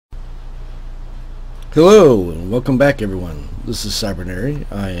Hello and welcome back, everyone. This is Cybinary.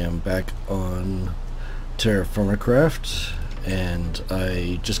 I am back on TerraFirmaCraft, and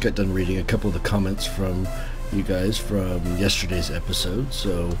I just got done reading a couple of the comments from you guys from yesterday's episode,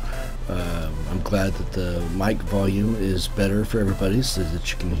 so I'm glad that the mic volume is better for everybody so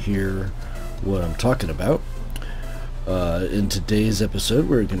that you can hear what I'm talking about. In today's episode,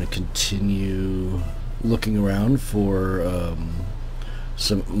 we're going to continue looking around for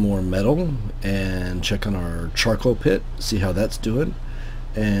some more metal and check on our charcoal pit, see how that's doing,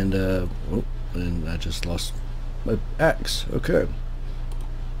 and and I just lost my axe. Okay,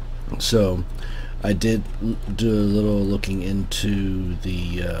 so I did do a little looking into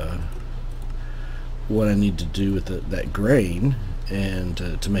the what I need to do with that grain and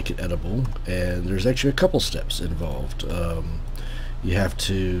to make it edible, and there's actually a couple steps involved. You have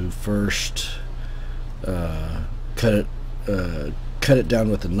to first cut it down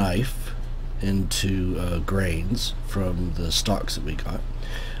with a knife into grains from the stalks that we got,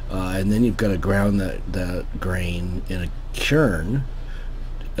 and then you've got to ground that grain in a churn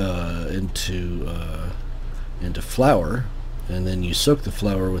into flour, and then you soak the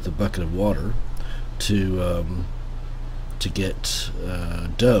flour with a bucket of water to get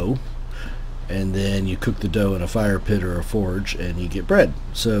dough, and then you cook the dough in a fire pit or a forge and you get bread.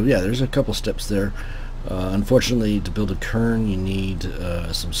 So yeah, there's a couple steps there. Unfortunately, to build a cairn you need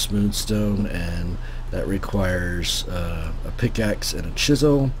some smooth stone, and that requires a pickaxe and a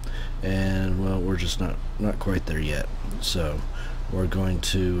chisel, and well, we're just not quite there yet. So we're going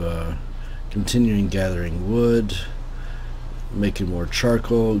to continuing gathering wood, making more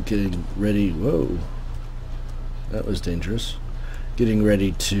charcoal, getting ready. Whoa, that was dangerous. Getting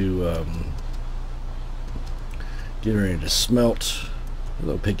ready to smelt.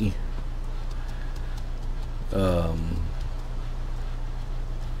 Hello, piggy.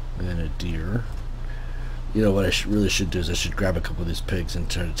 And a deer. You know what I really should do is I should grab a couple of these pigs and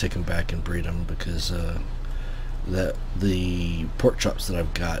try to take them back and breed them, because that the pork chops that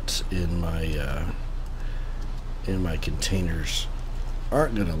I've got in my containers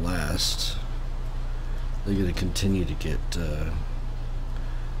aren't gonna last. They're gonna continue to get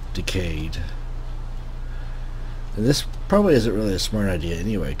decayed, and this probably isn't really a smart idea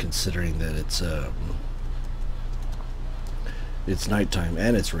anyway, considering that it's nighttime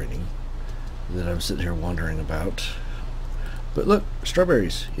and it's raining, that I'm sitting here wondering about. But look,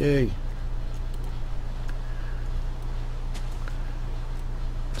 strawberries, yay.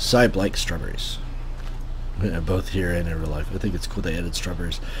 Cyb likes strawberries, both here and in real life. I think it's cool they added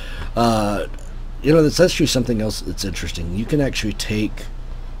strawberries. You know, that's actually something else that's interesting. You can actually take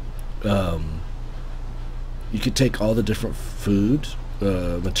all the different food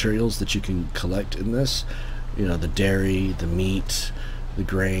materials that you can collect in this. You know, the dairy, the meat, the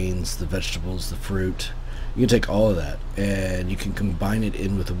grains, the vegetables, the fruit. You can take all of that and you can combine it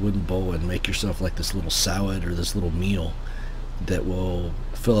in with a wooden bowl and make yourself like this little salad or this little meal that will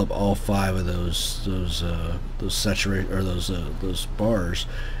fill up all 5 of those bars.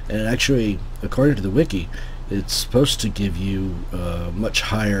 And actually, according to the wiki, it's supposed to give you much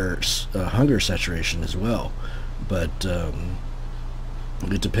higher hunger saturation as well, but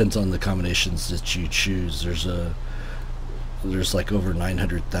it depends on the combinations that you choose. There's like over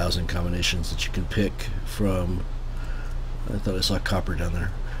 900,000 combinations that you can pick from. I thought I saw copper down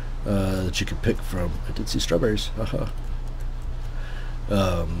there that you can pick from. I did see strawberries.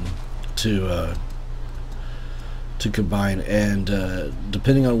 To combine, and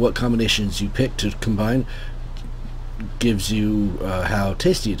depending on what combinations you pick to combine gives you how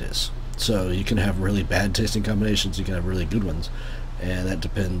tasty it is. So you can have really bad tasting combinations, you can have really good ones, and that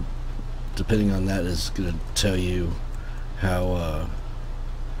depending on that is going to tell you how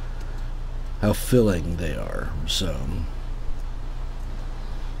filling they are. So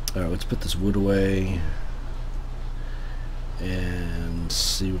alright, let's put this wood away and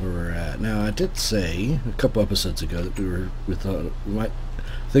see where we're at. Now, I did say a couple episodes ago that we thought we might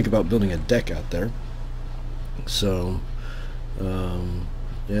think about building a deck out there. So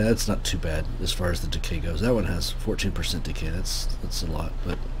yeah, that's not too bad as far as the decay goes. That one has 14% decay. That's a lot,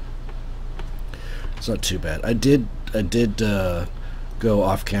 but it's not too bad. I did go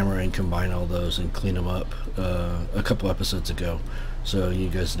off camera and combine all those and clean them up a couple episodes ago, so you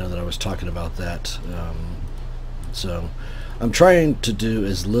guys know that I was talking about that. So I'm trying to do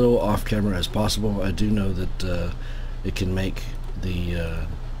as little off camera as possible. I do know that it can make the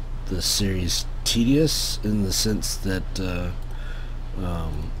series tedious, in the sense that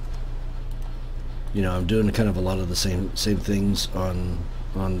you know, I'm doing kind of a lot of the same things on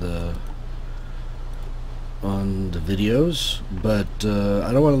the on the videos, but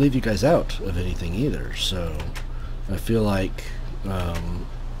I don't want to leave you guys out of anything either. So I feel like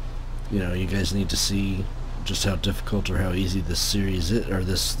you know, you guys need to see just how difficult or how easy this series is, or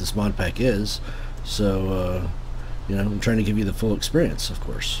this mod pack is. So you know, I'm trying to give you the full experience, of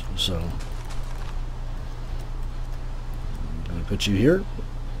course. So I'm gonna put you here.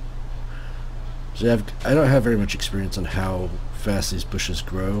 So I don't have very much experience on how fast these bushes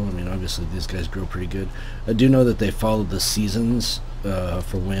grow. I mean, obviously these guys grow pretty good. I do know that they follow the seasons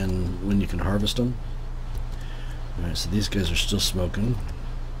for when you can harvest them. Alright, so these guys are still smoking.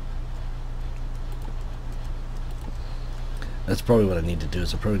 That's probably what I need to do,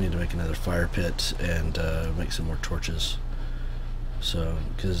 is I probably need to make another fire pit and make some more torches. So,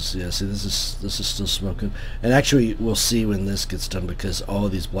 because yeah, see, this is still smoking, and actually we'll see when this gets done, because all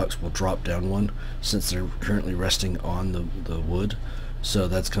of these blocks will drop down one since they're currently resting on the wood. So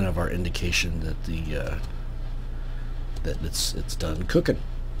that's kind of our indication that that it's done cooking.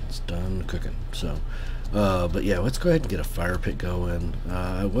 It's done cooking. So, but yeah, let's go ahead and get a fire pit going.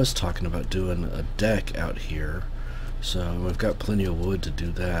 I was talking about doing a deck out here, so we've got plenty of wood to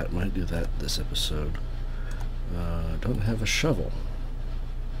do that. Might do that this episode. Don't have a shovel.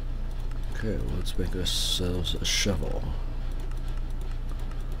 Okay, well, let's make ourselves a shovel.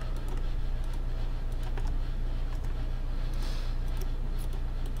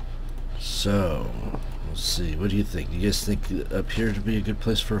 So, let's see, what do you think? You guys think up here to be a good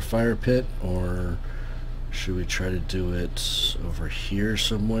place for a fire pit, or should we try to do it over here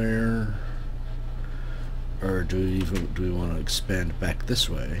somewhere? Or do we want to expand back this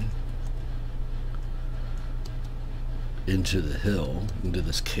way into the hill, into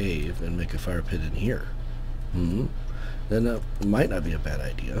this cave, and make a fire pit in here? Then that might not be a bad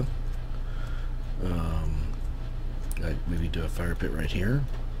idea. Like maybe do a fire pit right here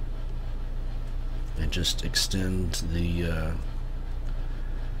and just extend the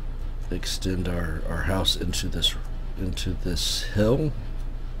extend our house into this hill.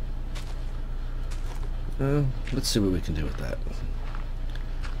 Let's see what we can do with that.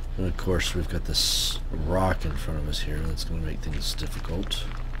 And of course we've got this rock in front of us here that's going to make things difficult.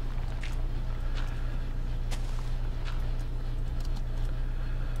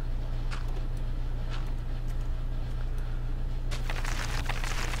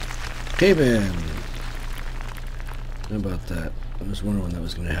 Cave in! How about that? I was wondering when that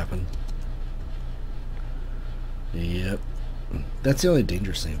was going to happen. Yep. That's the only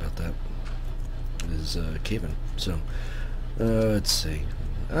dangerous thing about that, is cave-in. So, let's see.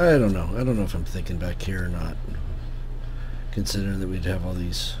 I don't know. I don't know if I'm thinking back here or not, considering that we'd have all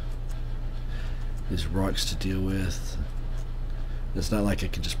these rocks to deal with. It's not like I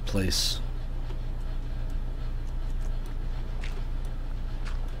could just place...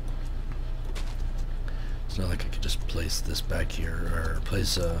 It's not like I could just place this back here, or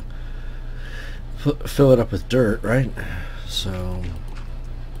place fill it up with dirt, right? So...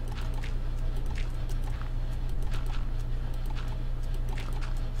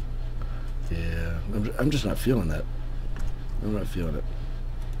 yeah, I'm just not feeling that. I'm not feeling it.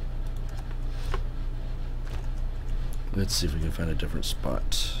 Let's see if we can find a different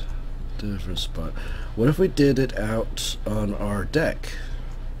spot. What if we did it out on our deck?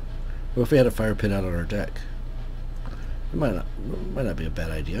 What if we had a fire pit out on our deck? It might not be a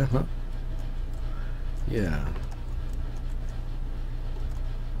bad idea, huh? Yeah.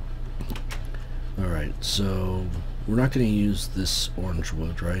 Alright, so we're not going to use this orange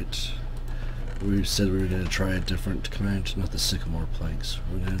wood, right? We said we were going to try a different kind, not the sycamore planks.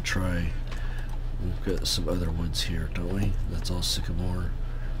 We're going to try... we've got some other woods here, don't we? That's all sycamore.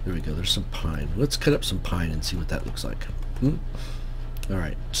 There we go, there's some pine. Let's cut up some pine and see what that looks like.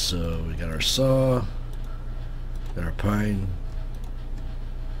 Alright, so we got our saw, got our pine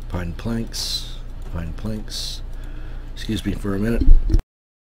planks. Excuse me for a minute.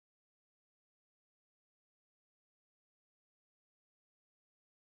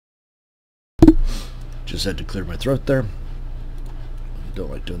 Just had to clear my throat there.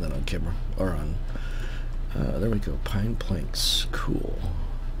 Don't like doing that on camera, or on... there we go, pine planks. Cool.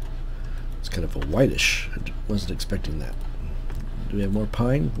 It's kind of a whitish. I wasn't expecting that. Do we have more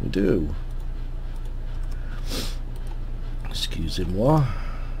pine? We do. Excusez-moi.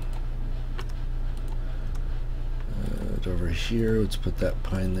 Over here, let's put that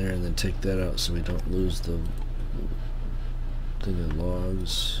pine there and then take that out so we don't lose the thing of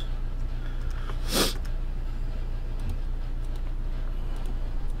logs.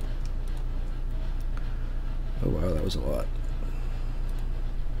 Oh wow, that was a lot.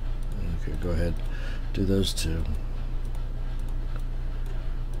 Okay, go ahead. Do those two.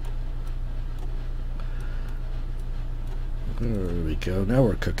 There we go. Now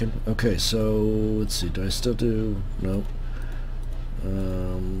we're cooking. Okay, so let's see. Do I still do? Nope.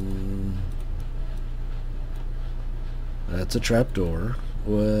 That's a trapdoor.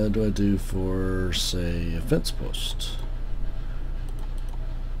 What do I do for, say, a fence post?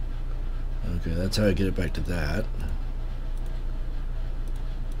 Okay, that's how I get it back to that.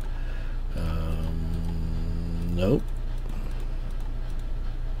 Nope.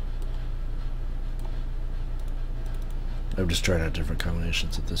 I'm just trying out different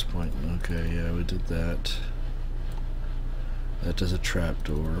combinations at this point. Okay, yeah, we did that. That does a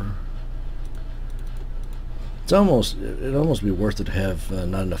trapdoor. It'd almost be worth it to have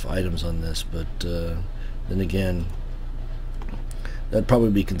not enough items on this, but then again, that'd probably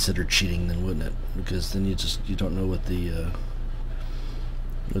be considered cheating, then, wouldn't it? Because then you don't know what the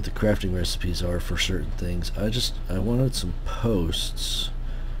crafting recipes are for certain things. I wanted some posts.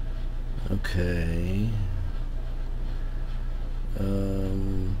 Okay.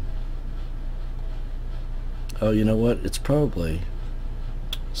 Oh, you know what? It's probably,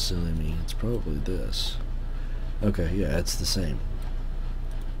 silly me, it's probably this. Okay, yeah, it's the same.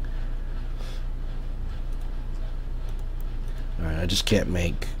 Alright, I just can't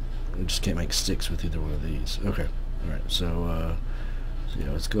make sticks with either one of these. Okay. Alright, so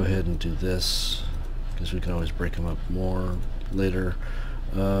yeah, let's go ahead and do this, because we can always break them up more later.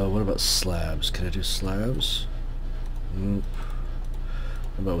 What about slabs? Can I do slabs? Nope.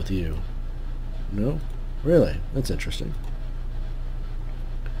 How about with you? No? Really? That's interesting.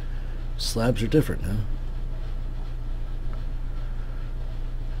 Slabs are different, huh?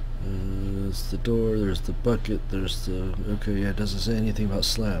 There's the door, there's the bucket, there's the... Okay, yeah, it doesn't say anything about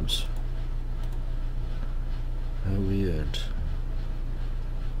slabs. How weird.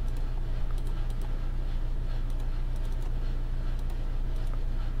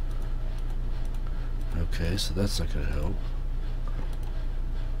 Okay, so that's not gonna help.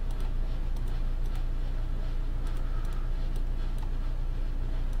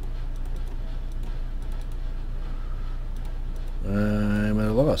 I'm at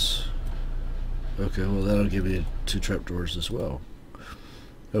a loss. Okay, well that'll give me 2 trapdoors as well.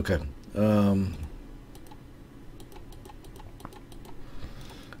 Okay. Alright,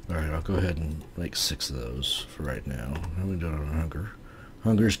 I'll go ahead and make 6 of those for right now. How are we doing on hunger?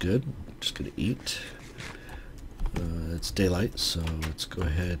 Hunger's good. Just gonna eat. It's daylight, so let's go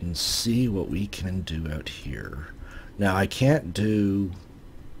ahead and see what we can do out here. Now I can't do...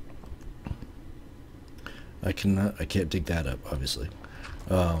 I can't dig that up, obviously.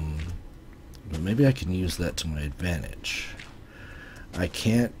 But maybe I can use that to my advantage. I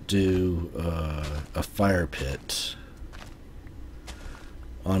can't do a fire pit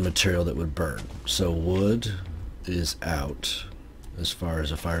on material that would burn. So wood is out as far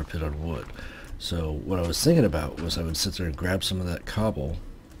as a fire pit on wood. So what I was thinking about was I would sit there and grab some of that cobble,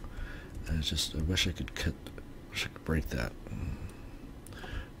 and I wish I could break that.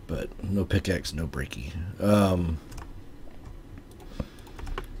 But no pickaxe, no breaky.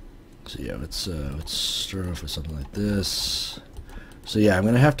 So yeah, let's start off with something like this. So yeah, I'm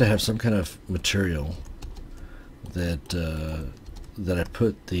gonna have to have some kind of material that I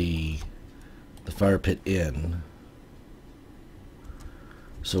put the fire pit in.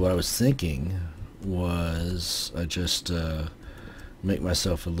 So what I was thinking was I just make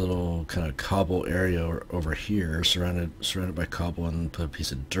myself a little kind of cobble area over here, surrounded by cobble, and put a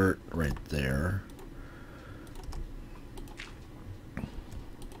piece of dirt right there.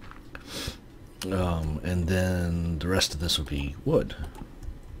 And then the rest of this would be wood,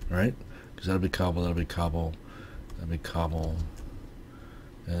 right? Because that'll be cobble, that'll be cobble, that'll be cobble,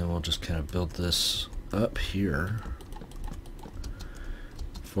 and we'll just kind of build this up here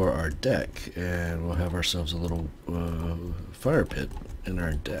for our deck, and we'll have ourselves a little fire pit in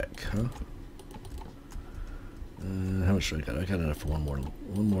our deck, huh? How much do I got? I got enough for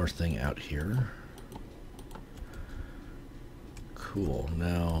one more thing out here. Cool.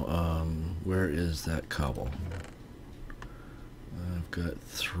 Now, where is that cobble? I've got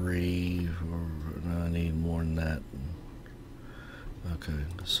 3. No, I need more than that. Okay,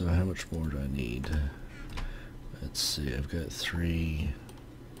 so how much more do I need? Let's see. I've got 3,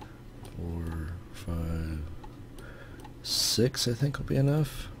 4, 5, 6. I think will be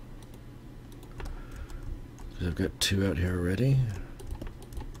enough. Because I've got 2 out here already.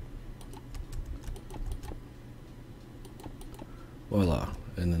 Voila,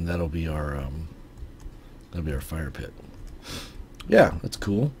 and then that'll be our fire pit. Yeah, that's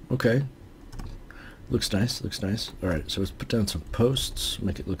cool. Okay, looks nice. Looks nice. All right, so let's put down some posts,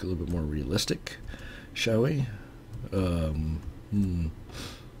 make it look a little bit more realistic, shall we?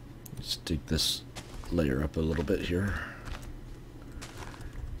 Let's dig this layer up a little bit here.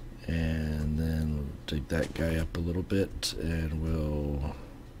 dig that guy up a little bit, and we'll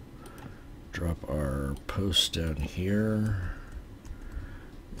drop our post down here.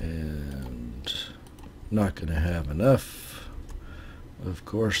 And not gonna have enough, of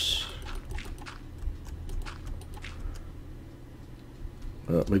course.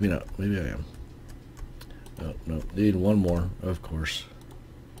 Oh, maybe not. Maybe I am. Oh, no, need one more, of course.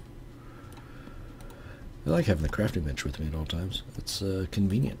 I like having the crafting bench with me at all times. It's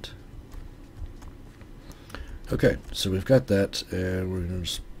convenient. Okay, so we've got that, and we're going to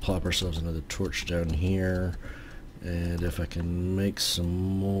just plop ourselves another torch down here. And if I can make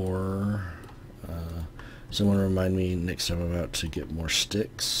some more... someone remind me next time I'm out to get more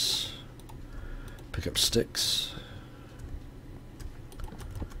sticks. Pick up sticks.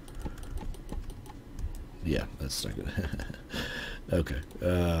 Yeah, that's not good. Okay.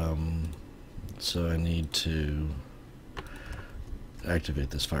 So I need to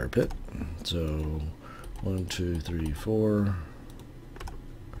activate this fire pit. So 1, 2, 3, 4.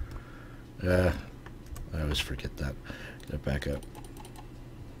 I always forget that. Get it back up.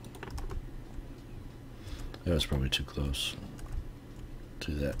 That was probably too close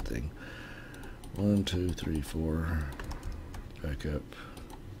to that thing. 1, 2, 3, 4. Back up.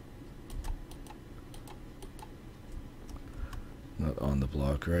 Not on the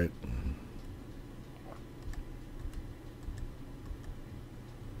block, right?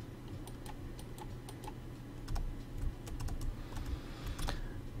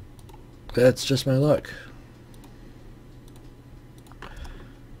 That's just my luck.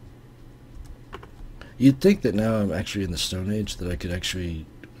 You'd think that now I'm actually in the Stone Age that I could actually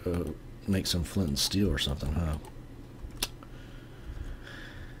make some flint and steel or something, huh?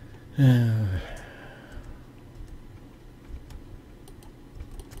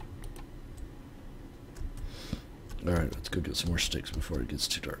 Alright, let's go get some more sticks before it gets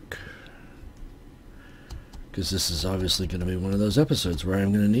too dark. Because this is obviously going to be one of those episodes where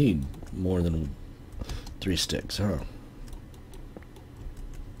I'm going to need more than 3 sticks, huh?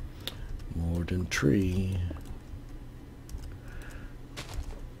 More than 3.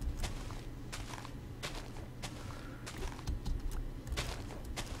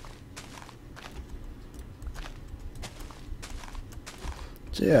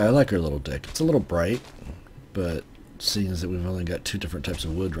 So yeah, I like our little deck. It's a little bright, but seeing as that we've only got 2 different types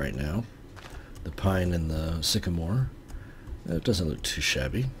of wood right now, the pine and the sycamore, it doesn't look too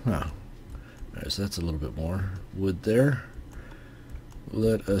shabby. Huh. Alright, so that's a little bit more wood there.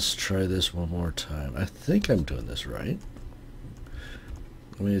 Let us try this one more time. I think I'm doing this right.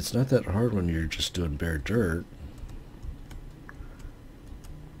 I mean, it's not that hard when you're just doing bare dirt.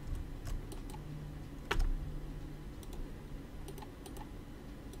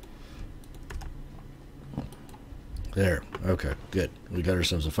 There. Okay, good. We got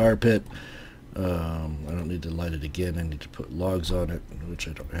ourselves a fire pit. I don't need to light it again. I need to put logs on it, which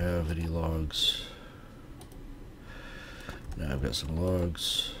I don't have any logs. Now I've got some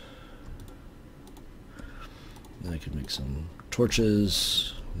logs. Then I can make some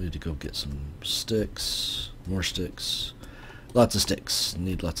torches. Need to go get some sticks. More sticks. Lots of sticks.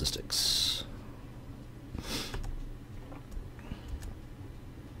 Need lots of sticks.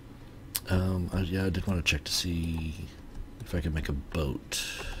 Yeah, I did want to check to see if I could make a boat.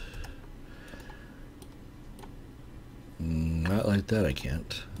 Not like that, I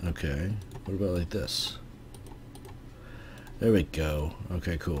can't. Okay. What about like this? There we go.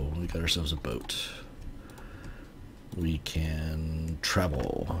 Okay, cool. We got ourselves a boat. We can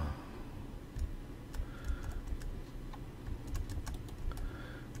travel.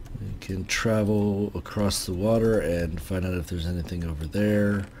 We can travel across the water and find out if there's anything over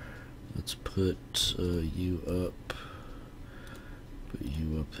there. Let's put you up. Put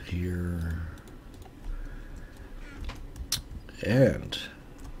you up here. And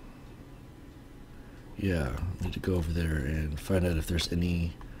yeah, need to go over there and find out if there's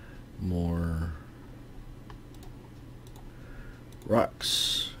any more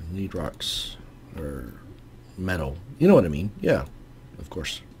rocks. I need rocks or metal. You know what I mean? Yeah, of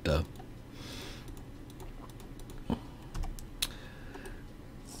course. Duh.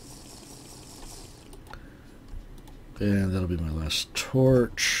 And that'll be my last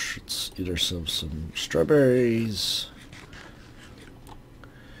torch. Let's eat ourselves some strawberries.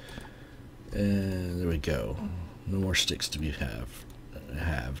 And there we go. No more sticks to be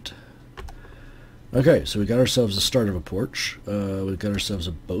halved. Okay, so we got ourselves the start of a porch. We've got ourselves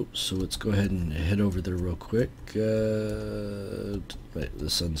a boat, so let's go ahead and head over there real quick. Wait, the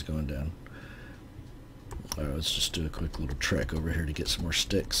sun's going down. Alright, let's just do a quick little trek over here to get some more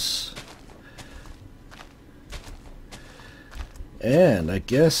sticks. And I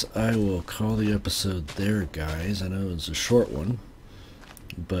guess I will call the episode there, guys. I know it's a short one,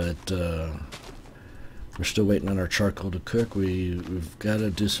 but we're still waiting on our charcoal to cook. We've got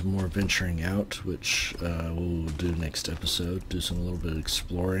to do some more venturing out, which we'll do next episode. Do some little bit of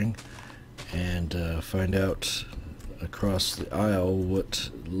exploring and find out across the aisle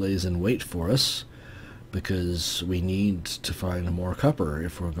what lays in wait for us, because we need to find more copper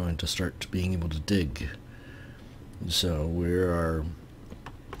if we're going to start being able to dig. So we're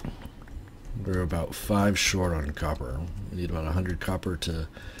about 5 short on copper. We need about 100 copper to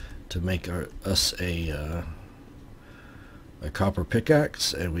make us a copper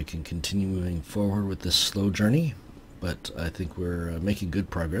pickaxe, and we can continue moving forward with this slow journey. But I think we're making good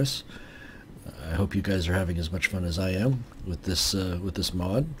progress. I hope you guys are having as much fun as I am with this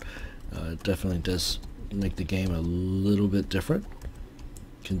mod. It definitely does make the game a little bit different,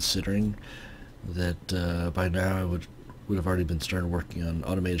 considering that by now I would have already been started working on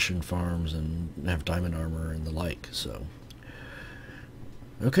automation farms and have diamond armor and the like. So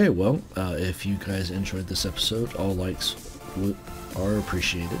okay, well, if you guys enjoyed this episode, all likes are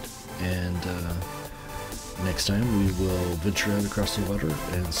appreciated, and next time we will venture out across the water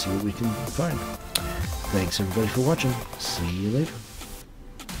and see what we can find. Thanks everybody for watching. See you later.